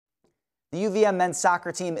The UVM men's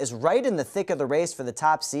soccer team is right in the thick of the race for the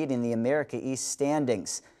top seed in the America East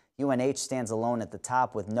standings. UNH stands alone at the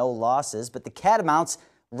top with no losses, but the Catamounts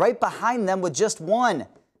right behind them with just one,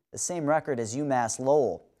 the same record as UMass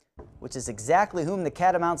Lowell, which is exactly whom the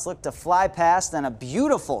Catamounts look to fly past on a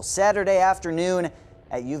beautiful Saturday afternoon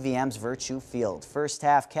at UVM's Virtue Field. First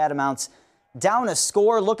half, Catamounts down a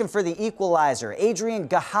score, looking for the equalizer. Adrian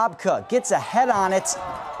Gahabka gets ahead on it,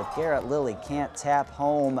 but Garrett Lilly can't tap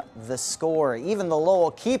home the score. Even the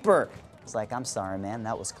Lowell keeper is like, I'm sorry, man,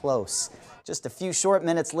 that was close. Just a few short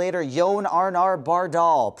minutes later, Jon Arnar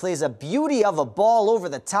Bardal plays a beauty of a ball over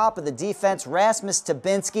the top of the defense. Rasmus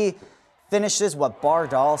Tabinski finishes what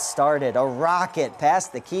Bardal started, a rocket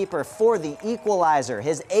past the keeper for the equalizer.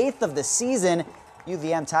 His 8th of the season.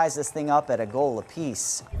 UVM ties this thing up at a goal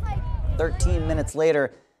apiece. 13 minutes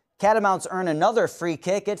later, Catamounts earn another free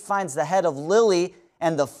kick. It finds the head of Lilly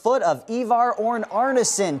and the foot of Ivar Orn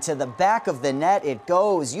Arneson to the back of the net. It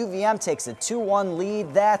goes. UVM takes a 2-1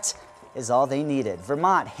 lead. That is all they needed.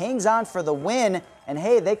 Vermont hangs on for the win, and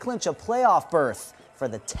hey, they clinch a playoff berth for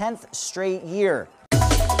the 10th straight year.